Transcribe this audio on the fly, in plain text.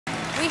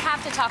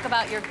have to talk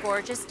about your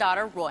gorgeous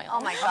daughter, Royal. Oh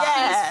my God.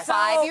 Yes. She's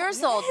 5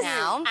 years old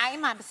now.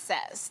 I'm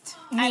obsessed.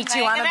 Me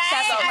too. I'm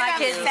obsessed with my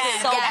kids.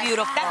 It's so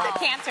beautiful. That's a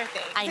cancer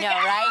thing. I know,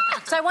 right?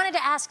 So I wanted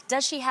to ask,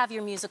 does she have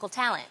your musical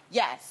talent?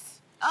 Yes.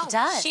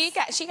 She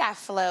does. She got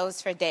flows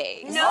for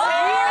days. No,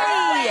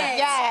 really?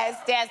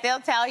 Yes, they'll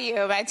tell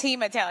you. My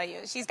team will tell you.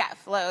 She's got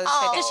flows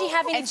for days. Does she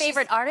have any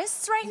favorite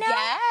artists right now?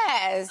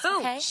 Yes. Who?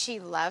 Okay. She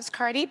loves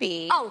Cardi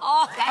B. Don't we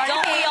all?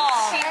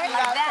 She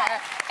loves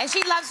her. And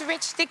she loves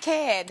Rich the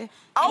Kid.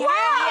 Oh, wow.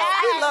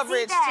 Yes. We love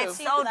Rich,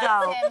 too. So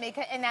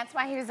dope. And that's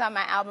why he was on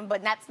my album,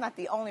 but that's not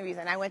the only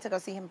reason. I went to go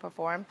see him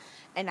perform,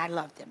 and I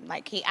loved him.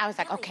 I was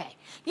like, okay.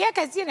 Yeah,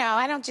 because, you know,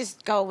 I don't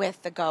just go with,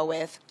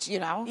 you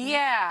know?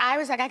 Yeah. I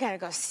was like, I got to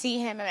go see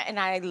him, and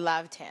I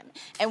loved him.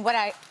 And what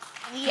I,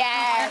 what did you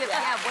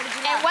love?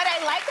 and what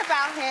I liked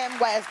about him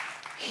was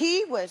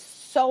he was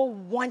so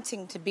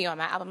wanting to be on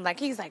my album. Like,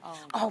 he's like,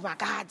 oh my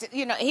God.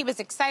 You know, he was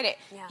excited.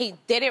 Yeah. He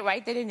did it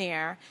right then and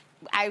there.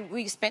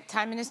 We spent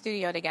time in the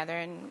studio together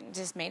and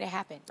just made it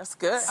happen. That's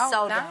good.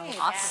 So nice.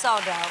 dope. So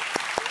dope.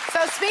 So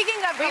speaking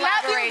of We love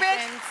you, Rich.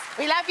 collaborations,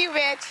 We love you,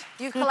 Rich.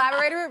 you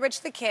collaborated with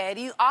Rich the Kid.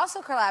 You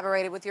also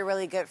collaborated with your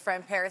really good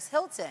friend, Paris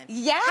Hilton.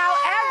 Yeah.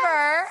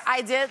 However,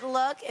 I did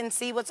look and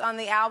see what's on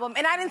the album,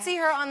 and I didn't see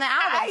her on the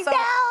album. I so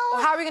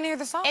know. how are we going to hear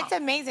the song? It's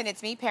amazing.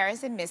 It's me,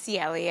 Paris, and Missy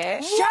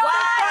Elliott.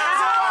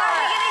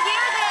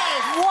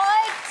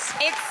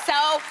 It's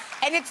so,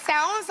 and it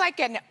sounds like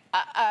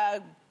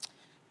a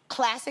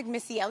classic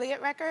Missy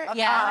Elliott record.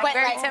 Yeah, but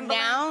very like Timbaland.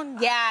 now,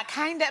 yeah,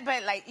 kind of,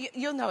 but like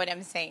you'll know what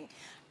I'm saying.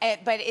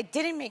 But it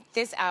didn't make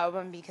this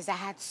album because I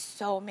had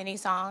so many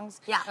songs.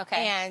 Yeah.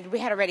 Okay. And we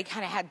had already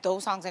kind of had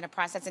those songs in the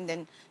process, and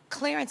then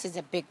clearance is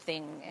a big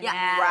thing. Yeah.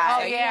 Right.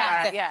 So Oh, you yeah,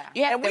 have to- yeah.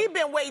 you have And to- we've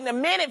been waiting a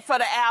minute for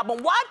the album.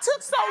 Why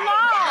took so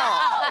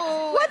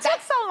long? What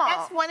took so long?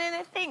 That's one of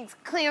the things.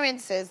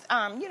 Clearances.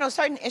 You know,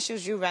 certain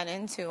issues you run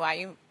into while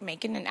you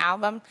making an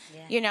album.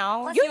 You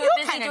know, Plus, you were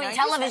busy kinda doing know.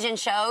 television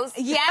shows.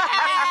 Yeah.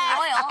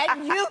 Royal.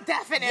 And you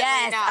definitely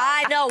Yes, know.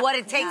 I know what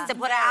it takes to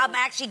put an album,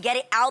 actually get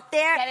it out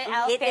there. Get it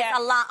out It is there. a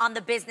lot on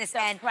the business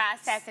The end.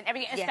 process and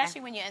everything, Yeah.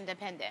 especially when you're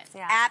independent.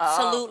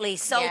 Absolutely,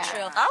 so Yeah.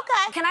 true.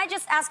 Okay. Can I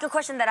just ask a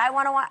question that I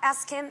want to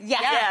ask him?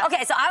 Yeah. Yeah.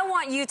 Okay, so I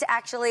want you to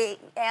actually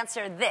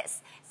answer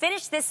this.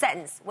 Finish this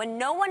sentence. When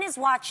no one is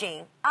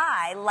watching,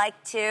 I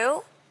like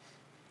to...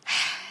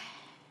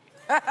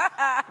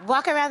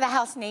 Walk around the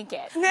house naked.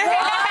 Okay, then. We're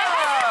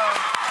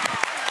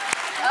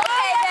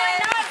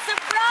not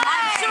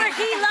surprised. I'm sure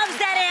he loves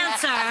that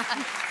answer.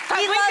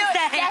 He loves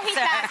that Yeah, answer. he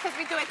does, because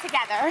we do it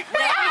together. There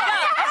we go.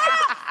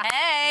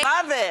 Hey.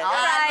 Love it. All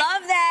right. I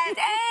love that.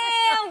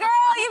 Damn,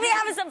 girl, you be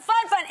having some fun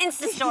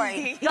Insta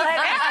story. Go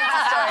ahead, Insta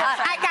story.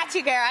 I got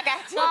you, girl. I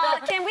got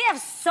you. Kim, we have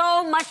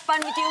so much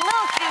fun with you.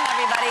 Lil Kim,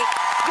 everybody.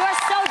 You are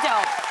so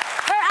dope.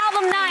 Her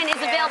album 9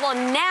 is available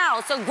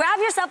now, so grab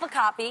yourself a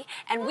copy,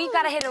 and we've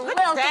got to hit a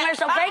little that.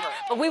 commercial break,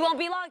 but we won't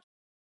be long.